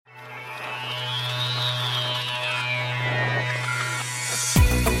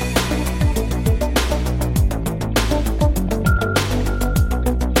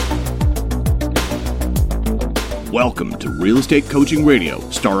Welcome to Real Estate Coaching Radio,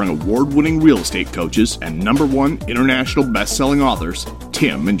 starring award-winning real estate coaches and #1 international best-selling authors,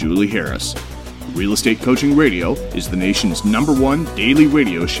 Tim and Julie Harris. Real Estate Coaching Radio is the nation's #1 daily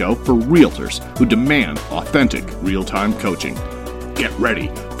radio show for realtors who demand authentic, real-time coaching. Get ready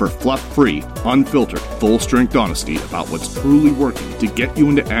for fluff-free, unfiltered, full-strength honesty about what's truly working to get you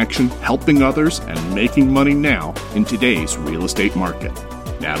into action, helping others, and making money now in today's real estate market.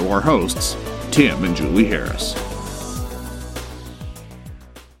 Now to our hosts, Tim and Julie Harris.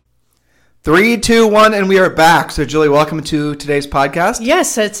 3, 2, 1, and we are back. So, Julie, welcome to today's podcast.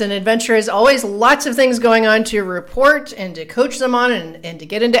 Yes, it's an adventure as always. Lots of things going on to report and to coach them on and to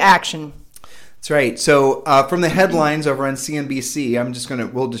get into action. That's right. So, from the headlines over on CNBC,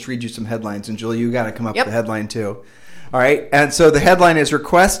 we'll just read you some headlines. And, Julie, you got to come up with the headline too. All right. And so the headline is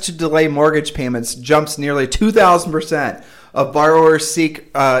request to delay mortgage payments jumps nearly 2,000% of borrowers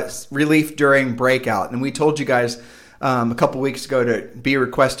seek relief during breakout. And we told you guys a couple weeks ago to be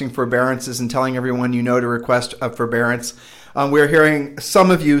requesting forbearances and telling everyone you know to request a forbearance. We're hearing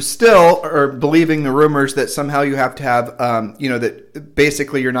some of you still are believing the rumors that somehow you have to have, that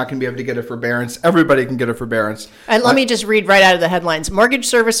basically you're not going to be able to get a forbearance. Everybody can get a forbearance. And let me just read right out of the headlines. Mortgage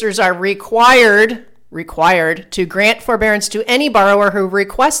servicers are required to grant forbearance to any borrower who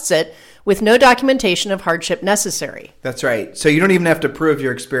requests it with no documentation of hardship necessary. That's right. So you don't even have to prove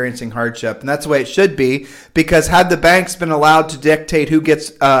you're experiencing hardship. And that's the way it should be, because had the banks been allowed to dictate who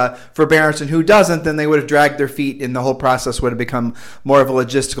gets forbearance and who doesn't, then they would have dragged their feet and the whole process would have become more of a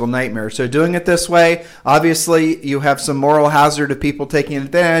logistical nightmare. So doing it this way, obviously you have some moral hazard of people taking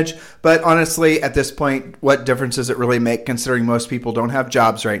advantage, but honestly, at this point, what difference does it really make considering most people don't have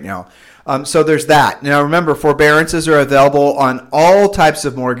jobs right now? So there's that. Now remember, forbearances are available on all types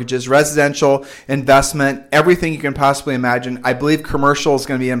of mortgages, residential, investment, everything you can possibly imagine. I believe commercial is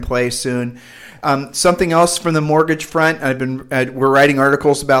going to be in place soon. Something else from the mortgage front, we're writing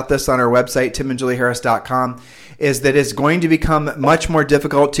articles about this on our website, timandjulieharris.com, is that it's going to become much more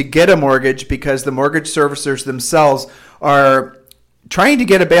difficult to get a mortgage because the mortgage servicers themselves are trying to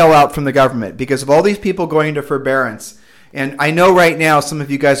get a bailout from the government because of all these people going into forbearance. And I know right now some of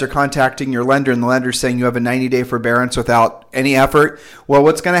you guys are contacting your lender and the lender's saying you have a 90-day forbearance without any effort. Well,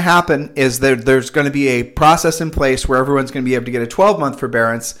 what's going to happen is that there's going to be a process in place where everyone's going to be able to get a 12-month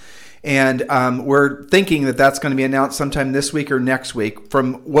forbearance. And we're thinking that that's going to be announced sometime this week or next week.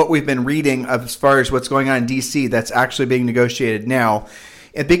 From what we've been reading as far as what's going on in D.C., that's actually being negotiated now.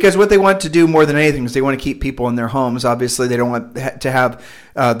 And because what they want to do more than anything is they want to keep people in their homes. Obviously, they don't want to have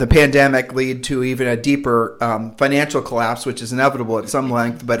the pandemic lead to even a deeper financial collapse, which is inevitable at some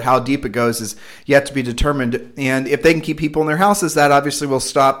length. But how deep it goes is yet to be determined. And if they can keep people in their houses, that obviously will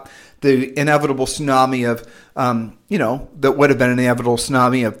stop the inevitable tsunami of, that would have been an inevitable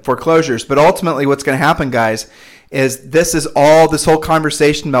tsunami of foreclosures. But ultimately, what's going to happen, guys, is this whole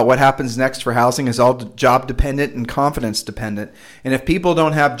conversation about what happens next for housing is all job dependent and confidence dependent. And if people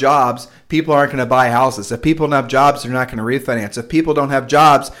don't have jobs, people aren't going to buy houses. If people don't have jobs, they're not going to refinance. If people don't have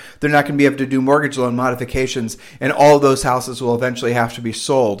jobs, they're not going to be able to do mortgage loan modifications, and all of those houses will eventually have to be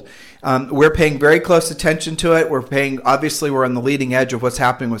sold. We're paying very close attention to it. Obviously we're on the leading edge of what's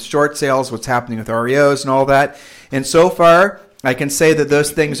happening with short sales, what's happening with REOs and all that. And so far, I can say that those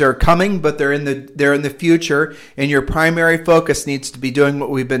things are coming, but they're in the future, and your primary focus needs to be doing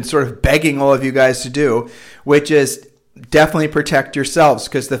what we've been sort of begging all of you guys to do, which is definitely protect yourselves,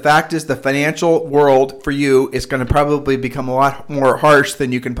 because the fact is the financial world for you is going to probably become a lot more harsh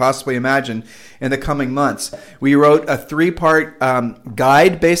than you can possibly imagine in the coming months. We wrote a 3-part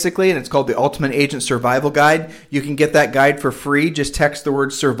guide, basically, and it's called the Ultimate Agent Survival Guide. You can get that guide for free. Just text the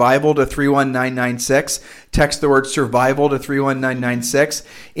word survival to 31996. Text the word survival to 31996.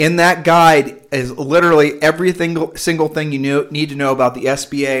 In that guide is literally every single thing you need to know about the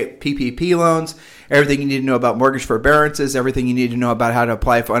SBA PPP loans, everything you need to know about mortgage forbearances, everything you need to know about how to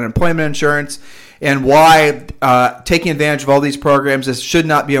apply for unemployment insurance, and why taking advantage of all these programs should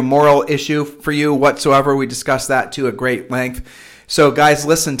not be a moral issue for you whatsoever. We discussed that too at great length. So guys,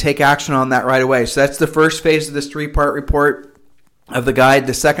 listen, take action on that right away. So that's the first phase of this 3-part report of the guide.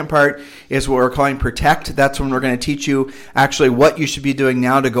 The second part is what we're calling Protect. That's when we're going to teach you actually what you should be doing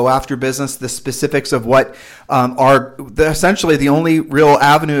now to go after business, the specifics of what are essentially the only real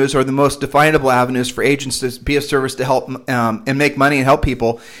avenues or the most definable avenues for agents to be of service to help and make money and help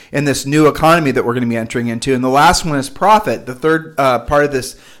people in this new economy that we're going to be entering into. And the last one is Profit. The third part of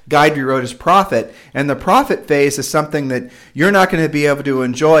this guide your road is profit. And the profit phase is something that you're not going to be able to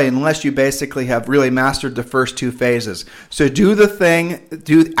enjoy unless you basically have really mastered the first two phases. So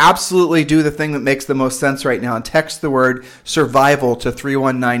absolutely do the thing that makes the most sense right now, and text the word survival to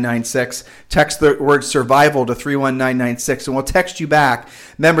 31996. Text the word survival to 31996, and we'll text you back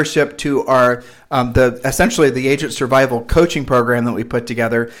membership to our essentially the Agent Survival coaching program that we put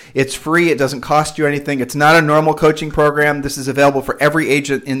together. It's free. It doesn't cost you anything. It's not a normal coaching program. This is available for every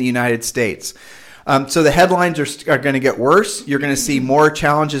agent in the United States. So the headlines are going to get worse. You're going to see more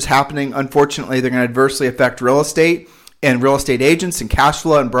challenges happening. Unfortunately, they're going to adversely affect real estate and real estate agents and cash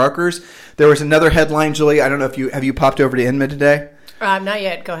flow and brokers. There was another headline, Julie. I don't know if you popped over to Inman today. Not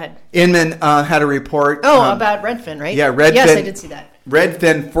yet. Go ahead. Inman had a report. About Redfin, right? Yeah, Redfin. Yes, I did see that.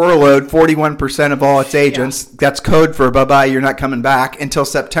 Redfin furloughed 41% of all its agents. Yeah. That's code for bye-bye, you're not coming back until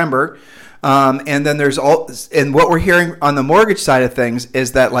September. And then and what we're hearing on the mortgage side of things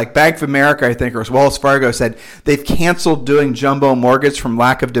is that like Bank of America, I think, or Wells Fargo said they've canceled doing jumbo mortgage from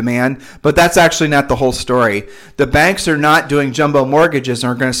lack of demand, but that's actually not the whole story. The banks are not doing jumbo mortgages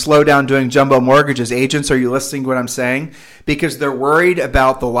and are going to slow down doing jumbo mortgages. Agents, are you listening to what I'm saying? Because they're worried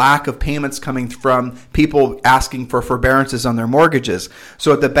about the lack of payments coming from people asking for forbearances on their mortgages.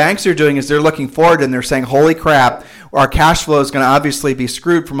 So what the banks are doing is they're looking forward and they're saying, holy crap, our cash flow is going to obviously be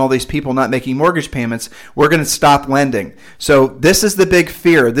screwed from all these people not making mortgage payments. We're going to stop lending. So this is the big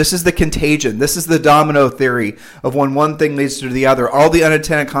fear. This is the contagion. This is the domino theory of when one thing leads to the other, all the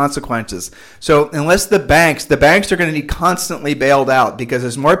unintended consequences. So unless the banks are going to need constantly bailed out, because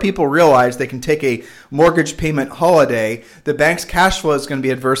as more people realize they can take a mortgage payment holiday, the bank's cash flow is going to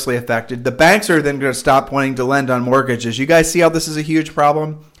be adversely affected. The banks are then going to stop wanting to lend on mortgages. You guys see how this is a huge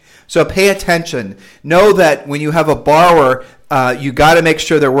problem? So pay attention. Know that when you have a borrower, you got to make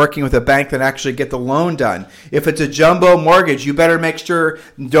sure they're working with a bank that actually get the loan done. If it's a jumbo mortgage, you better make sure,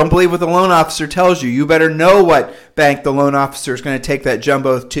 don't believe what the loan officer tells you. You better know what bank the loan officer is going to take that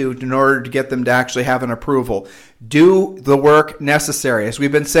jumbo to in order to get them to actually have an approval. Do the work necessary. As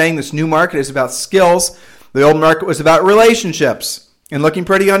we've been saying, this new market is about skills. The old market was about relationships and looking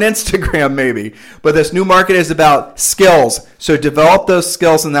pretty on Instagram maybe. But this new market is about skills. So develop those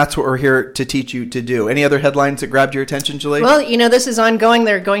skills, and that's what we're here to teach you to do. Any other headlines that grabbed your attention, Julie? Well, this is ongoing.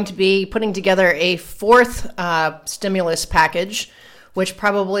 They're going to be putting together a fourth stimulus package, which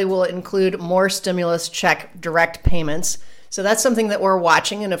probably will include more stimulus check direct payments. So that's something that we're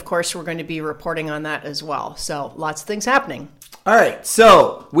watching, and of course we're going to be reporting on that as well. So lots of things happening. All right,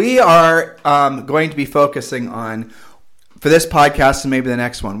 so we are going to be focusing on, for this podcast and maybe the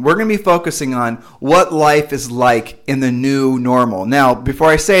next one, we're going to be focusing on what life is like in the new normal. Now, before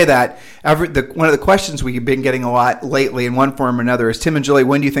I say that, one of the questions we've been getting a lot lately in one form or another is, Tim and Julie,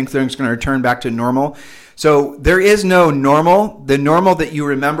 when do you think things are going to return back to normal? So there is no normal. The normal that you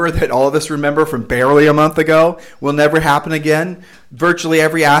remember, that all of us remember from barely a month ago, will never happen again. Virtually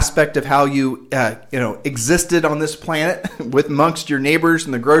every aspect of how you existed on this planet with amongst your neighbors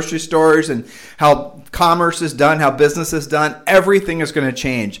and the grocery stores and how commerce is done, how business is done, everything is going to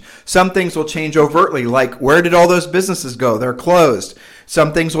change. Some things will change overtly, like where did all those businesses go? They're closed.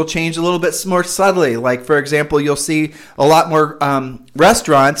 Some things will change a little bit more subtly. Like, for example, you'll see a lot more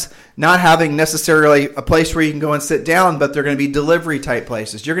restaurants not having necessarily a place where you can go and sit down, but they're going to be delivery type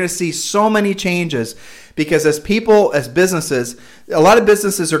places. You're going to see so many changes because as businesses, a lot of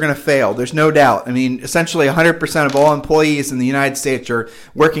businesses are going to fail. There's no doubt. I mean, essentially 100% of all employees in the United States are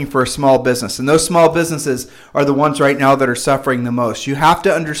working for a small business. And those small businesses are the ones right now that are suffering the most. You have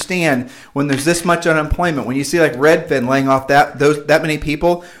to understand when there's this much unemployment, when you see like Redfin laying off that many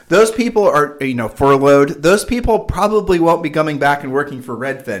people, those people are furloughed. Those people probably won't be coming back and working for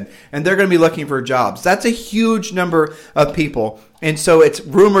Redfin. And they're going to be looking for jobs. That's a huge number of people. And so it's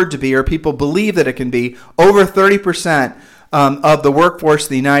rumored to be, or people believe that it can be, over 30% of the workforce of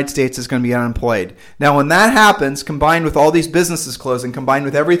the United States is going to be unemployed. Now, when that happens, combined with all these businesses closing, combined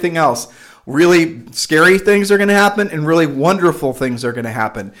with everything else, really scary things are going to happen and really wonderful things are going to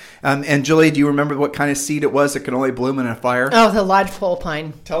happen. And Julie, do you remember what kind of seed it was that could only bloom in a fire? Oh, the lodgepole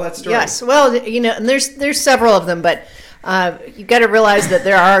pine. Tell that story. Yes. Well, and there's several of them, but you've got to realize that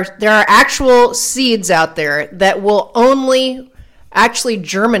there are actual seeds out there that will only actually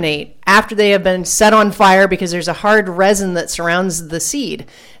germinate after they have been set on fire because there's a hard resin that surrounds the seed.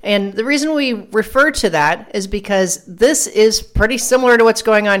 And the reason we refer to that is because this is pretty similar to what's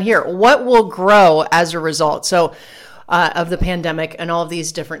going on here. What will grow as a result? So of the pandemic and all of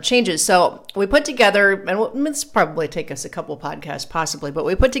these different changes. So we put together, and it's probably take us a couple podcasts possibly, but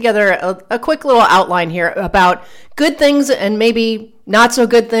we put together a quick little outline here about good things and maybe not so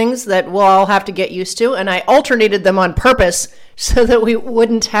good things that we'll all have to get used to. And I alternated them on purpose so that we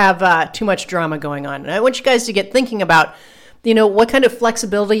wouldn't have too much drama going on. And I want you guys to get thinking about, what kind of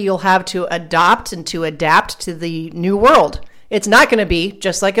flexibility you'll have to adopt and to adapt to the new world. It's not going to be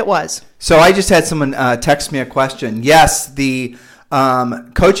just like it was. So I just had someone text me a question. Yes, the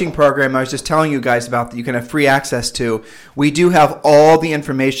coaching program I was just telling you guys about that you can have free access to. We do have all the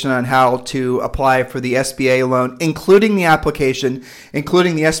information on how to apply for the SBA loan, including the application,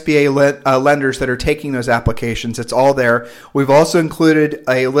 including the SBA lenders that are taking those applications. It's all there. We've also included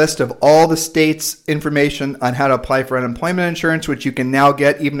a list of all the states' information on how to apply for unemployment insurance, which you can now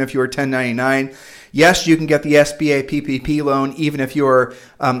get even if you are 1099. Yes, you can get the SBA PPP loan even if you're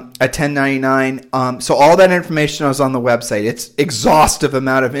a 1099. So all that information is on the website. It's exhaustive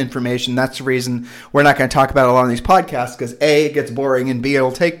amount of information. That's the reason we're not going to talk about it on these podcasts because A, it gets boring, and B,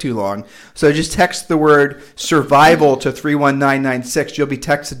 it'll take too long. So just text the word survival to 31996. You'll be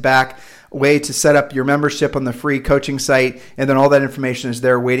texted back way to set up your membership on the free coaching site, and then all that information is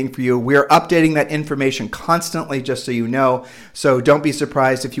there waiting for you. We're updating that information constantly, just so you know. So don't be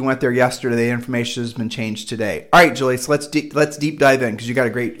surprised if you went there yesterday. The information has been changed today. All right, Julie, so let's deep dive in because you got a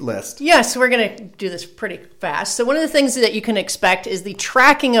great list. Yes, we're going to do this pretty fast. So one of the things that you can expect is the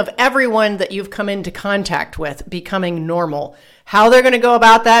tracking of everyone that you've come into contact with becoming normal. How they're going to go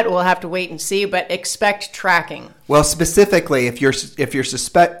about that, we'll have to wait and see, but expect tracking. Well, specifically, if you're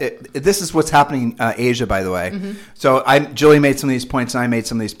this is what's happening in Asia, by the way. Mm-hmm. So Julie made some of these points, and I made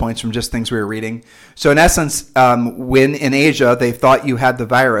some of these points from just things we were reading. So in essence, when in Asia they thought you had the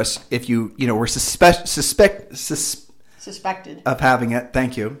virus, if you were suspected of having it,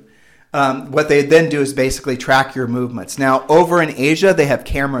 thank you. What they then do is basically track your movements. Now, over in Asia, they have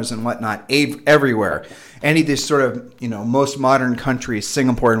cameras and whatnot everywhere. Any of these sort of, most modern countries,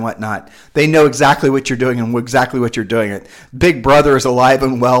 Singapore and whatnot, they know exactly what you're doing and exactly what you're doing. Big Brother is alive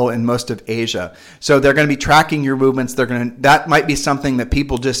and well in most of Asia. So they're going to be tracking your movements. That might be something that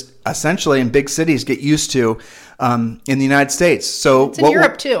people just essentially in big cities get used to in the United States. So it's in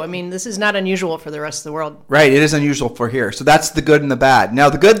Europe too. I mean, this is not unusual for the rest of the world. Right. It is unusual for here. So that's the good and the bad.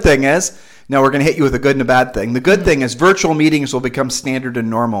 Now, the good thing is, now we're going to hit you with a good and a bad thing. The good thing is virtual meetings will become standard and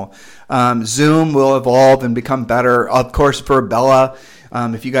normal. Zoom will evolve and become better. Of course, Verbella,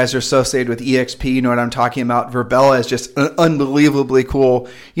 if you guys are associated with EXP, you know what I'm talking about. Verbella is just unbelievably cool.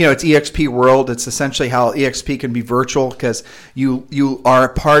 It's EXP World. It's essentially how EXP can be virtual because you are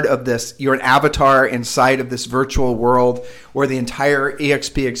a part of this. You're an avatar inside of this virtual world where the entire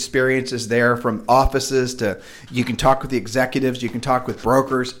EXP experience is there, from offices to you can talk with the executives, you can talk with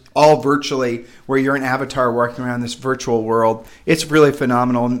brokers, all virtually, where you're an avatar working around this virtual world. It's really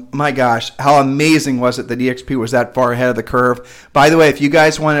phenomenal. My gosh, how amazing was it that EXP was that far ahead of the curve? By the way, if you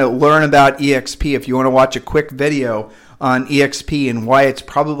guys want to learn about EXP, if you want to watch a quick video on EXP and why it's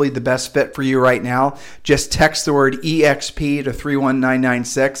probably the best fit for you right now, just text the word EXP to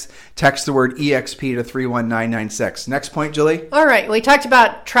 31996. Text the word EXP to 31996. Next point, Julie. All right. We talked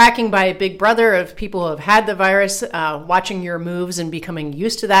about tracking by Big Brother of people who have had the virus, watching your moves and becoming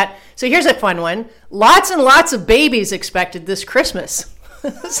used to that. So here's a fun one. Lots and lots of babies expected this Christmas.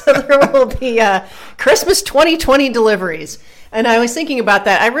 So there will be Christmas 2020 deliveries. And I was thinking about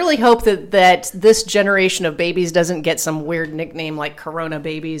that. I really hope that this generation of babies doesn't get some weird nickname like Corona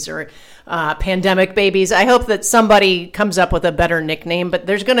babies or pandemic babies. I hope that somebody comes up with a better nickname, but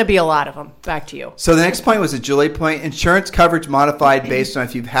there's going to be a lot of them. Back to you. So the next point was a Julie point. Insurance coverage modified based on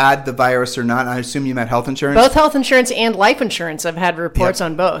if you've had the virus or not. I assume you meant health insurance? Both health insurance and life insurance. I've had reports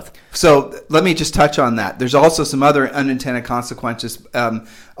on both. So let me just touch on that. There's also some other unintended consequences.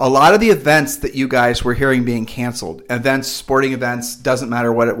 A lot of the events that you guys were hearing being canceled, events, sporting events, doesn't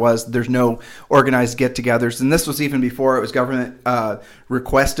matter what it was. There's no organized get-togethers. And this was even before it was government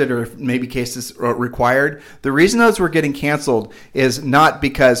requested or maybe cases required. The reason those were getting canceled is not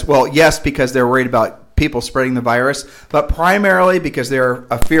because, well, yes, because they're worried about people spreading the virus, but primarily because they're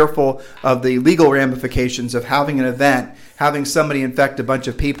fearful of the legal ramifications of having an event, having somebody infect a bunch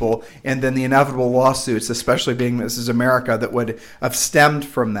of people, and then the inevitable lawsuits, especially being this is America, that would have stemmed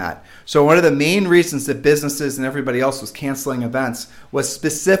from that. So one of the main reasons that businesses and everybody else was canceling events was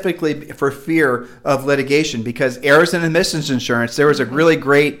specifically for fear of litigation, because errors and omissions insurance, there was a really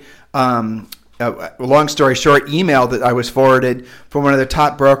great long story short, email that I was forwarded from one of the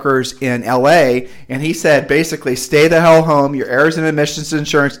top brokers in LA, and he said basically, stay the hell home. Your errors and omissions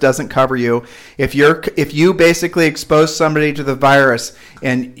insurance doesn't cover you. If you basically expose somebody to the virus,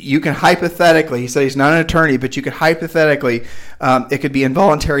 and you can hypothetically, he said he's not an attorney, but you could hypothetically, it could be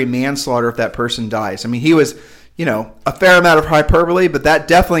involuntary manslaughter if that person dies. I mean, he was, a fair amount of hyperbole, but that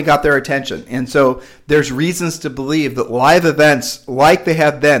definitely got their attention. And so there's reasons to believe that live events like they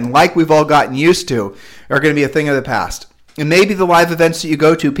have been, like we've all gotten used to, are going to be a thing of the past. And maybe the live events that you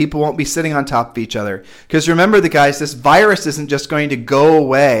go to, people won't be sitting on top of each other. Because remember, guys, this virus isn't just going to go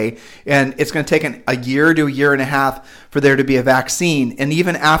away, and it's going to take a year to a year and a half for there to be a vaccine. And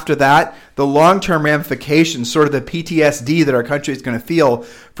even after that, the long-term ramifications, sort of the PTSD that our country is going to feel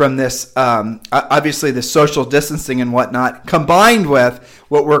from this, obviously the social distancing and whatnot, combined with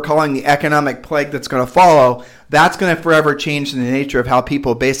what we're calling the economic plague that's going to follow, that's going to forever change the nature of how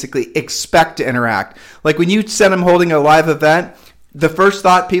people basically expect to interact. Like when you said I'm holding a live event, the first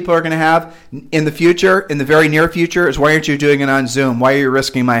thought people are going to have in the future, in the very near future, is why aren't you doing it on Zoom? Why are you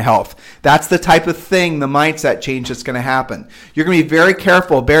risking my health? That's the type of thing, the mindset change that's going to happen. You're going to be very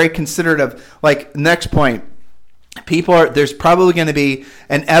careful, very considerate of, like, next point. There's probably going to be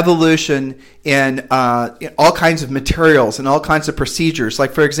an evolution in all kinds of materials and all kinds of procedures.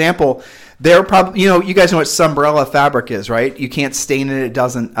 Like, for example, they're probably, you guys know what Sunbrella fabric is, right? You can't stain it. It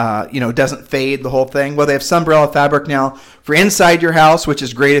doesn't, doesn't fade, the whole thing. Well, they have Sunbrella fabric now for inside your house, which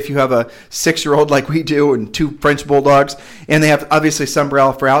is great if you have a 6-year-old like we do and 2 French bulldogs. And they have obviously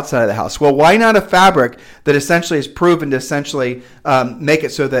Sunbrella for outside of the house. Well, why not a fabric that essentially is proven to essentially make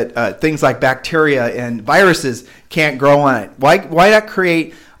it so that things like bacteria and viruses can't grow on it? Why not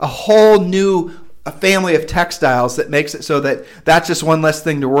create a whole new family of textiles that makes it so that that's just one less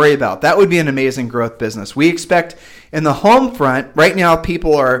thing to worry about? That would be an amazing growth business. We expect in the home front, right now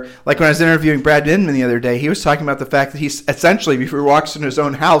people are, like when I was interviewing Brad Inman the other day, he was talking about the fact that he's essentially, before he walks into his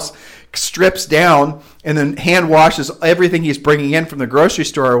own house, strips down and then hand washes everything he's bringing in from the grocery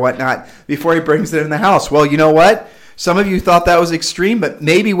store or whatnot before he brings it in the house. Well, you know what? Some of you thought that was extreme, but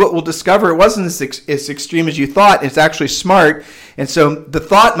maybe what we'll discover, it wasn't as extreme as you thought. It's actually smart. And so the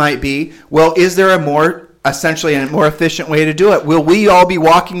thought might be, well, is there a more efficient way to do it? Will we all be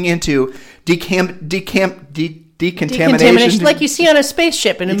walking into decontamination? Like you see on a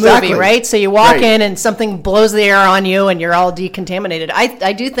spaceship in a movie, right? So you walk in and something blows the air on you and you're all decontaminated.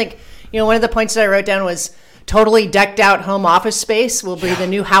 I do think, one of the points that I wrote down was totally decked out home office space will be the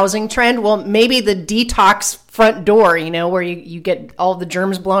new housing trend. Well, maybe the detox front door, where you get all the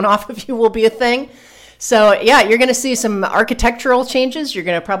germs blown off of you will be a thing. So yeah, you're going to see some architectural changes. You're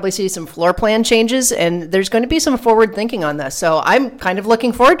going to probably see some floor plan changes, and there's going to be some forward thinking on this. So I'm kind of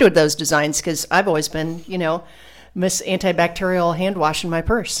looking forward to those designs because I've always been, Miss Antibacterial hand wash in my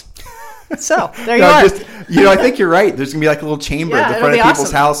purse. So there you are. I think you're right. There's going to be like a little chamber at the front of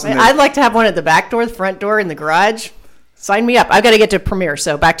people's house. And I'd like to have one at the back door, the front door, in the garage. Sign me up. I've got to get to Premier,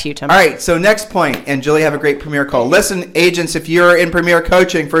 so back to you, Tim. All right, so next point, and Julie, have a great Premier call. Listen, agents, if you're in Premier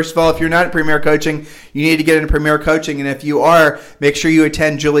Coaching, first of all, if you're not in Premier Coaching, you need to get into Premier Coaching, and if you are, make sure you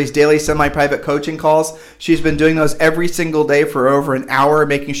attend Julie's daily semi-private coaching calls. She's been doing those every single day for over an hour,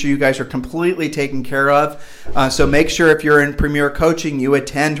 making sure you guys are completely taken care of. So make sure if you're in Premier Coaching, you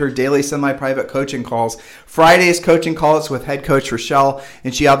attend her daily semi-private coaching calls. Friday's coaching calls with head coach Rochelle,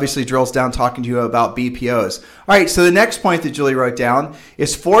 and she obviously drills down talking to you about BPOs. All right, so the next point that Julie wrote down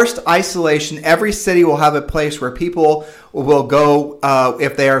is forced isolation. Every city will have a place where people will go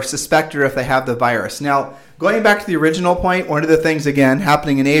if they are suspected or if they have the virus. Now, going back to the original point, one of the things, again,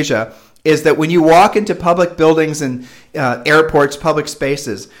 happening in Asia is that when you walk into public buildings and airports, public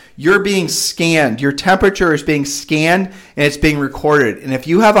spaces, you're being scanned. Your temperature is being scanned and it's being recorded. And if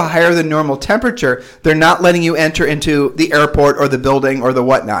you have a higher than normal temperature, they're not letting you enter into the airport or the building or the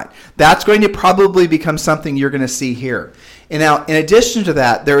whatnot. That's going to probably become something you're going to see here. And now, in addition to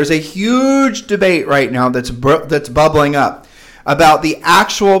that, there is a huge debate right now that's bubbling up about the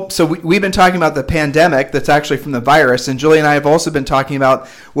actual, so we've been talking about the pandemic that's actually from the virus, and Julie and I have also been talking about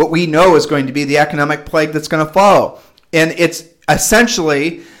what we know is going to be the economic plague that's going to follow. And it's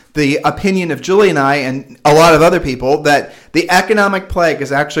essentially the opinion of Julie and I and a lot of other people that the economic plague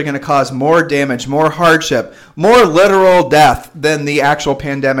is actually going to cause more damage, more hardship, more literal death than the actual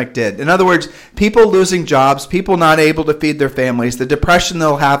pandemic did. In other words, people losing jobs, people not able to feed their families, the depression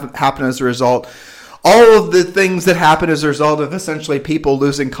that'll happen as a result, all of the things that happen as a result of essentially people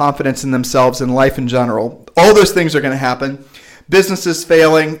losing confidence in themselves and life in general. All those things are going to happen. businesses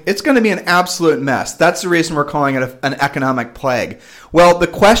failing. It's going to be an absolute mess. That's the reason we're calling it an economic plague. Well, the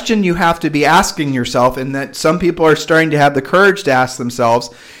question you have to be asking yourself, and that some people are starting to have the courage to ask themselves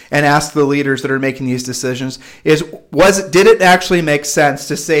and ask the leaders that are making these decisions, is did it actually make sense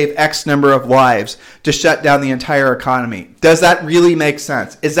to save X number of lives to shut down the entire economy? Does that really make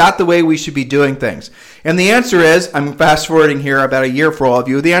sense? Is that the way we should be doing things? And the answer is, I'm fast forwarding here about a year for all of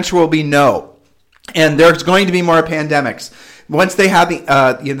you, the answer will be no. And there's going to be more pandemics. Once they have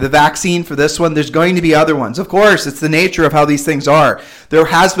the vaccine for this one, there's going to be other ones. Of course, it's the nature of how these things are. There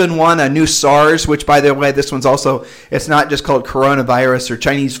has been one, a new SARS, which, by the way, this one's also, it's not just called coronavirus or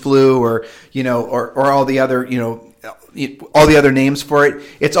Chinese flu or all the other, all the other names for it.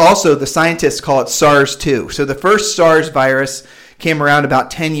 It's also, the scientists call it SARS-2. So the first SARS virus came around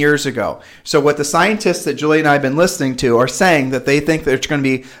about 10 years ago. So what the scientists that Julie and I have been listening to are saying that they think there's going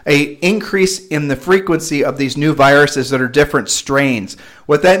to be an increase in the frequency of these new viruses that are different strains.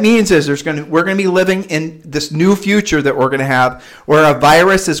 What that means is we're going to be living in this new future that we're going to have, where a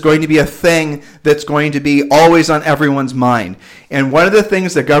virus is going to be a thing that's going to be always on everyone's mind. And one of the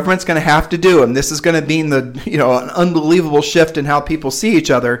things the government's going to have to do, and this is going to mean an unbelievable shift in how people see each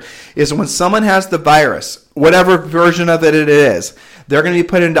other, is when someone has the virus, whatever version of it is, they're going to be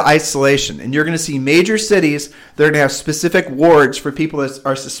put into isolation. And you're going to see major cities, they're going to have specific wards for people that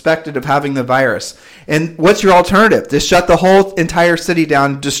are suspected of having the virus. And what's your alternative? Just shut the whole entire city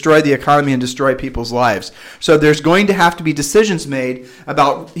down, destroy the economy, and destroy people's lives. So there's going to have to be decisions made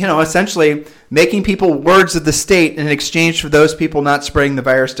about, essentially making people wards of the state in exchange for those people not spreading the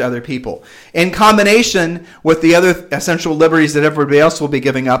virus to other people. In combination with the other essential liberties that everybody else will be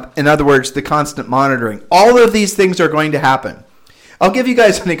giving up, in other words, the constant monitoring. All of these things are going to happen. I'll give you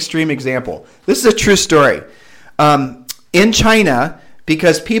guys an extreme example. This is a true story. In China,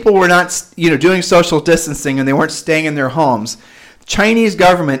 because people were not, doing social distancing and they weren't staying in their homes, Chinese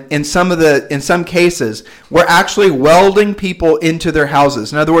government, in some cases, were actually welding people into their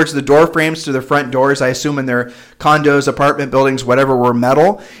houses. In other words, the door frames to their front doors, I assume in their condos, apartment buildings, whatever, were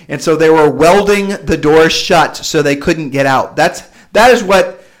metal. And so they were welding the doors shut so they couldn't get out. That is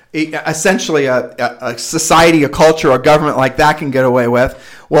what essentially a society, a culture, a government like that can get away with.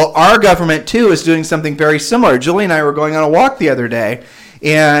 Well, our government, too, is doing something very similar. Julie and I were going on a walk the other day,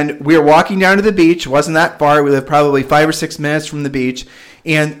 and we were walking down to the beach. It wasn't that far. We lived probably 5 or 6 minutes from the beach.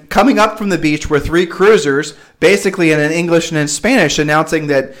 And coming up from the beach were 3 cruisers, basically in English and in Spanish, announcing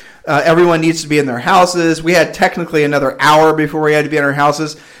that everyone needs to be in their houses. We had technically another hour before we had to be in our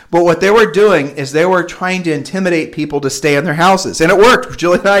houses. But what they were doing is they were trying to intimidate people to stay in their houses. And it worked.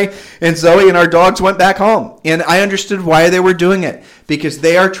 Julie and I and Zoe and our dogs went back home. And I understood why they were doing it, because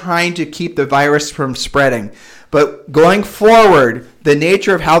they are trying to keep the virus from spreading. But going forward, the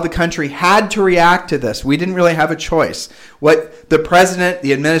nature of how the country had to react to this, we didn't really have a choice. What the president,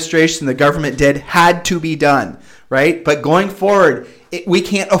 the administration, the government did had to be done, right? But going forward, we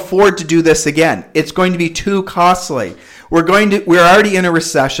can't afford to do this again. It's going to be too costly. We're already in a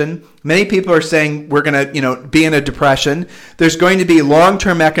recession. Many people are saying we're going to, be in a depression. There's going to be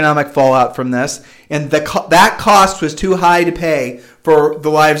long-term economic fallout from this, and that cost was too high to pay for the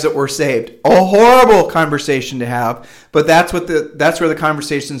lives that were saved. A horrible conversation to have, but that's where the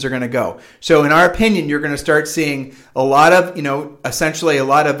conversations are going to go. So, in our opinion, you're going to start seeing a lot of, essentially a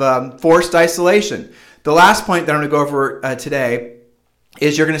lot of forced isolation. The last point that I'm going to go over today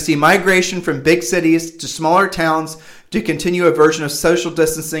is you're going to see migration from big cities to smaller towns to continue a version of social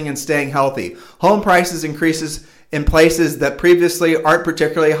distancing and staying healthy. Home prices increases in places that previously aren't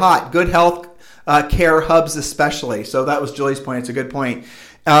particularly hot. Good health care hubs especially. So that was Julie's point. It's a good point.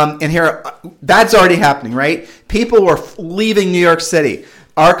 And here, that's already happening, right? People were leaving New York City.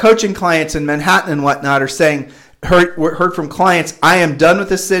 Our coaching clients in Manhattan and whatnot are saying, heard from clients, I am done with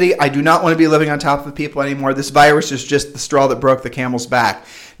this city. I do not want to be living on top of people anymore. This virus is just the straw that broke the camel's back.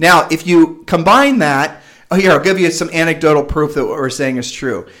 Now, if you combine that, here, I'll give you some anecdotal proof that what we're saying is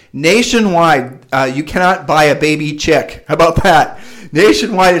true. Nationwide, you cannot buy a baby chick. How about that?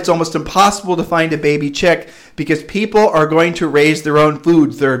 Nationwide, it's almost impossible to find a baby chick because people are going to raise their own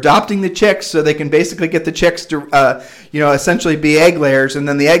foods. They're adopting the chicks so they can basically get the chicks to, essentially be egg layers, and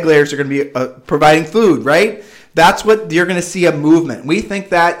then the egg layers are going to be providing food, right? That's what you're going to see, a movement. We think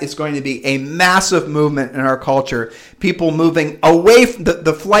that is going to be a massive movement in our culture. People moving away from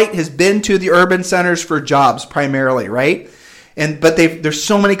the flight has been to the urban centers for jobs primarily, right? But there's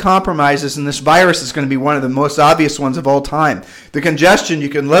so many compromises, and this virus is going to be one of the most obvious ones of all time. The congestion you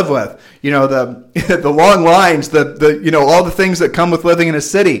can live with, the long lines, all the things that come with living in a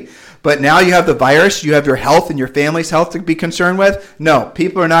city. But now you have the virus, you have your health and your family's health to be concerned with. No,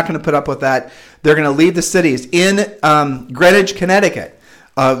 people are not going to put up with that. They're going to leave the cities. In Greenwich, Connecticut,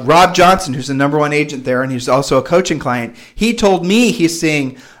 Rob Johnson, who's the number one agent there, and he's also a coaching client, he told me he's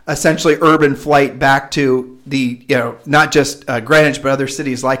seeing essentially urban flight back to the, not just Greenwich, but other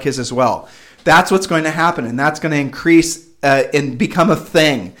cities like his as well. That's what's going to happen, and that's going to increase and become a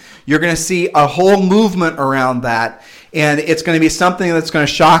thing. You're going to see a whole movement around that, and it's going to be something that's going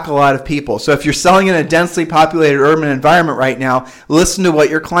to shock a lot of people. So if you're selling in a densely populated urban environment right now, listen to what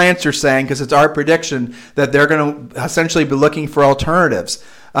your clients are saying, because it's our prediction that they're going to essentially be looking for alternatives.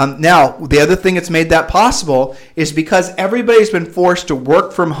 Now, the other thing that's made that possible is because everybody's been forced to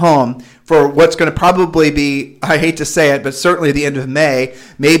work from home for what's going to probably be, I hate to say it, but certainly the end of May,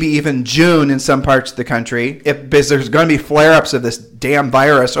 maybe even June in some parts of the country, because there's going to be flare-ups of this damn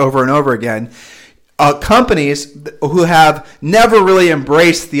virus over and over again. Companies who have never really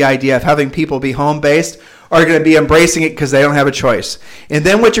embraced the idea of having people be home-based are going to be embracing it because they don't have a choice. And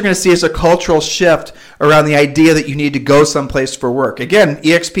then what you're going to see is a cultural shift around the idea that you need to go someplace for work. Again,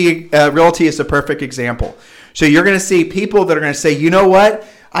 eXp Realty is a perfect example. So you're going to see people that are going to say, you know what?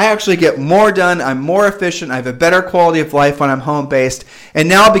 I actually get more done. I'm more efficient. I have a better quality of life when I'm home-based. And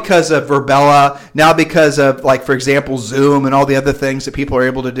now because of Verbella, now because of, like, for example, Zoom and all the other things that people are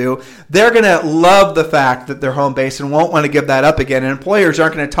able to do, they're going to love the fact that they're home-based and won't want to give that up again. And employers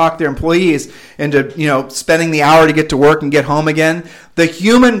aren't going to talk their employees into, spending the hour to get to work and get home again. The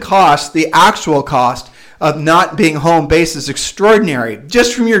human cost, the actual cost of not being home-based is extraordinary.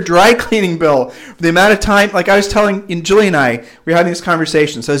 Just from your dry cleaning bill, the amount of time, like I was telling Julie and I, we were having this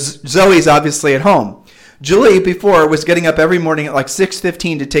conversation. So Zoe's obviously at home. Julie before was getting up every morning at like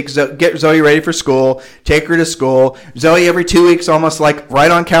 6:15 to get Zoe ready for school, take her to school. Zoe every 2 weeks, almost like right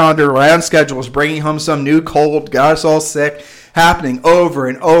on calendar, right on schedule, was bringing home some new cold, got us all sick, happening over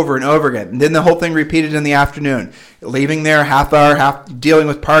and over and over again. And then the whole thing repeated in the afternoon. Leaving there, half hour, dealing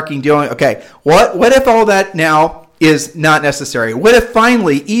with parking, okay, what if all that now is not necessary? What if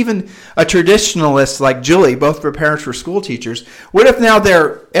finally, even a traditionalist like Julie, both for parents, for school teachers, what if now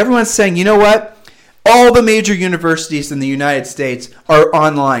everyone's saying, you know what? All the major universities in the United States are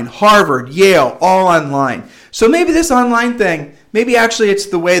online. Harvard, Yale, all online. So maybe this online thing, maybe actually it's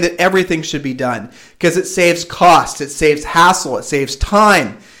the way that everything should be done, because it saves cost, it saves hassle, it saves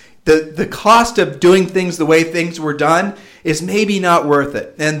time. The cost of doing things the way things were done is maybe not worth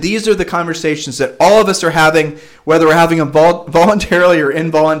it. And these are the conversations that all of us are having, whether we're having them voluntarily or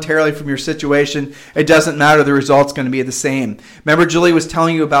involuntarily from your situation. It doesn't matter. The result's going to be the same. Remember, Julie was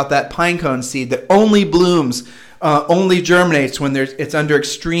telling you about that pine cone seed that only blooms, only germinates when it's under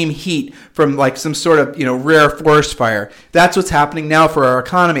extreme heat from like some sort of rare forest fire. That's what's happening now for our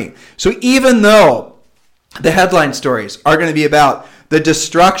economy. So even though the headline stories are going to be about the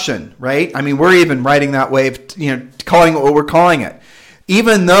destruction, right? I mean, we're even riding that wave, calling it what we're calling it.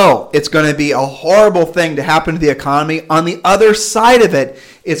 Even though it's going to be a horrible thing to happen to the economy, on the other side of it,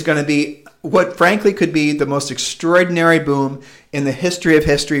 it's going to be what frankly could be the most extraordinary boom in the history of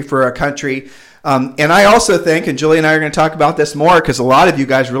history for our country. And I also think, and Julie and I are going to talk about this more because a lot of you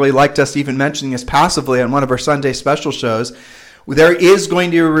guys really liked us even mentioning this passively on one of our Sunday special shows, there is going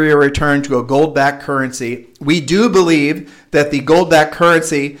to be a return to a gold-backed currency. We do believe that the gold-backed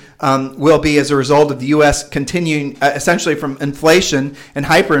currency will be as a result of the U.S. continuing essentially from inflation and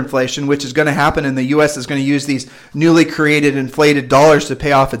hyperinflation, which is going to happen, and the U.S. is going to use these newly created inflated dollars to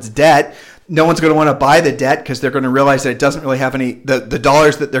pay off its debt. No one's going to want to buy the debt because they're going to realize that it doesn't really have any, the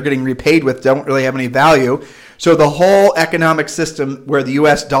dollars that they're getting repaid with don't really have any value. So the whole economic system where the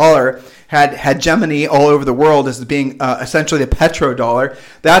U.S. dollar had hegemony all over the world as being essentially the petrodollar,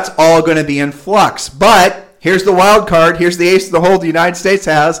 that's all going to be in flux. But here's the wild card. Here's the ace of the hole the United States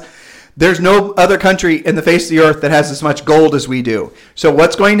has. There's no other country in the face of the earth that has as much gold as we do. So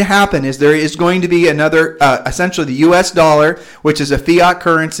what's going to happen is there is going to be another, essentially the U.S. dollar, which is a fiat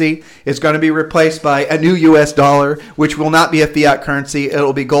currency, is going to be replaced by a new U.S. dollar, which will not be a fiat currency. It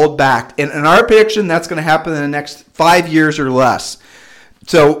will be gold-backed. And in our prediction, that's going to happen in the next 5 years or less.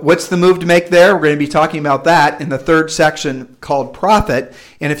 So what's the move to make there? We're going to be talking about that in the third section called Profit.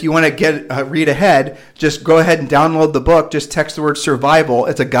 And if you want to read ahead, just go ahead and download the book. Just text the word survival.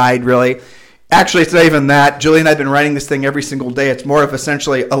 It's a guide, really. Actually, it's not even that. Julie and I have been writing this thing every single day. It's more of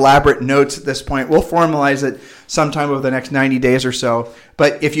essentially elaborate notes at this point. We'll formalize it sometime over the next 90 days or so.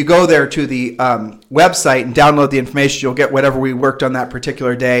 But if you go there to the website and download the information, you'll get whatever we worked on that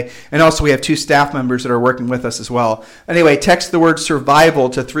particular day. And also we have 2 staff members that are working with us as well. Anyway, text the word survival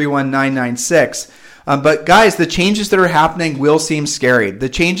to 31996. But guys, the changes that are happening will seem scary. The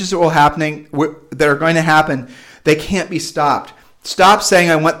changes that are going to happen, they can't be stopped. Stop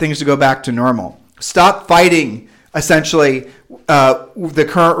saying I want things to go back to normal. Stop fighting essentially the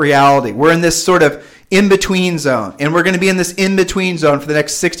current reality. We're in this sort of in-between zone, and we're going to be in this in-between zone for the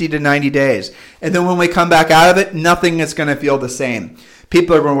next 60 to 90 days. And then when we come back out of it, nothing is going to feel the same.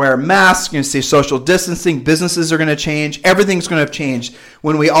 People are going to wear masks, you're going to see social distancing, businesses are going to change, everything's going to change.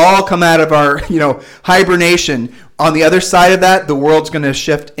 When we all come out of our, hibernation, on the other side of that, the world's going to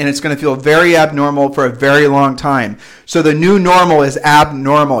shift, and it's going to feel very abnormal for a very long time. So the new normal is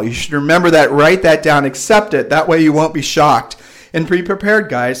abnormal. You should remember that, write that down, accept it. That way you won't be shocked. And be prepared,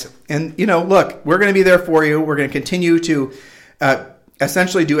 guys. And, look, we're going to be there for you. We're going to continue to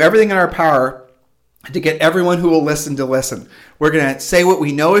essentially do everything in our power to get everyone who will listen to listen. We're going to say what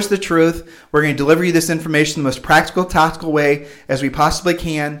we know is the truth. We're going to deliver you this information in the most practical, tactical way as we possibly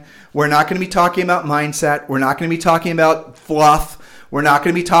can. We're not going to be talking about mindset. We're not going to be talking about fluff. We're not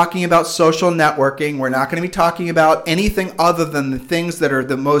going to be talking about social networking. We're not going to be talking about anything other than the things that are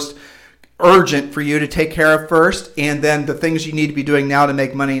the most urgent for you to take care of first, and then the things you need to be doing now to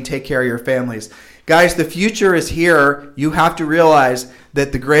make money and take care of your families. Guys, the future is here. You have to realize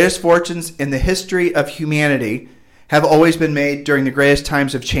that the greatest fortunes in the history of humanity have always been made during the greatest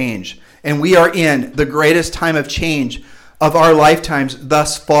times of change. And we are in the greatest time of change of our lifetimes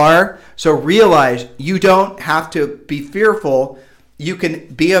thus far. So realize you don't have to be fearful. You can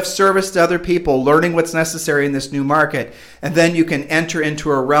be of service to other people, learning what's necessary in this new market. And then you can enter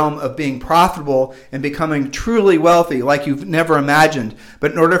into a realm of being profitable and becoming truly wealthy like you've never imagined.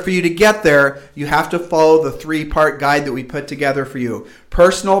 But in order for you to get there, you have to follow the 3-part guide that we put together for you.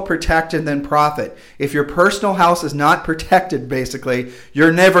 Personal, protect, and then profit. If your personal house is not protected, basically,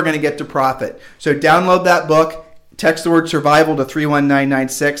 you're never going to get to profit. So download that book. Text the word survival to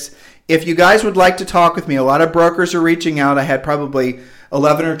 31996. If you guys would like to talk with me, a lot of brokers are reaching out. I had probably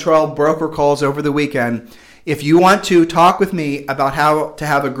 11 or 12 broker calls over the weekend. If you want to talk with me about how to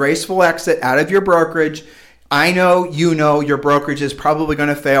have a graceful exit out of your brokerage, I know you know your brokerage is probably going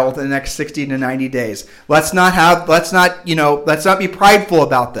to fail in the next 60 to 90 days. Let's not be prideful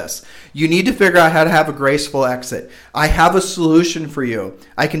about this. You need to figure out how to have a graceful exit. I have a solution for you.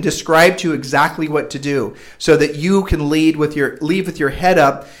 I can describe to you exactly what to do so that you can leave with your head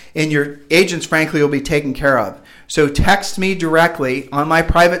up, and your agents, frankly, will be taken care of. So text me directly on my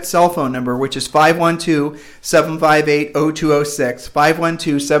private cell phone number, which is 512-758-0206,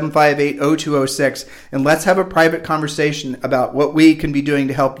 512-758-0206, and let's have a private conversation about what we can be doing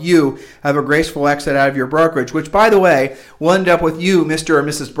to help you have a graceful exit out of your brokerage, which, by the way, will end up with you, Mr. or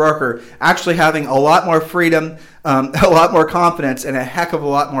Mrs. Broker, actually having a lot more freedom, a lot more confidence, and a heck of a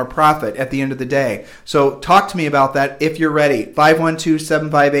lot more profit at the end of the day. So talk to me about that if you're ready.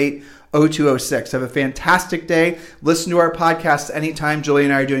 512-758-0206. Have a fantastic day. Listen to our podcasts anytime. Julie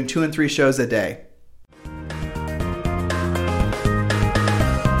and I are doing 2 and 3 shows a day.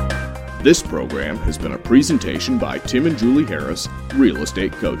 This program has been a presentation by Tim and Julie Harris, Real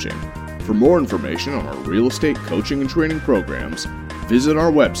Estate Coaching. For more information on our real estate coaching and training programs, visit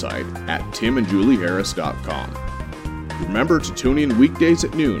our website at timandjulieharris.com. Remember to tune in weekdays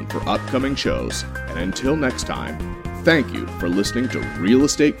at noon for upcoming shows. And until next time, thank you for listening to Real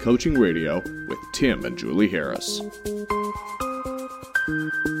Estate Coaching Radio with Tim and Julie Harris.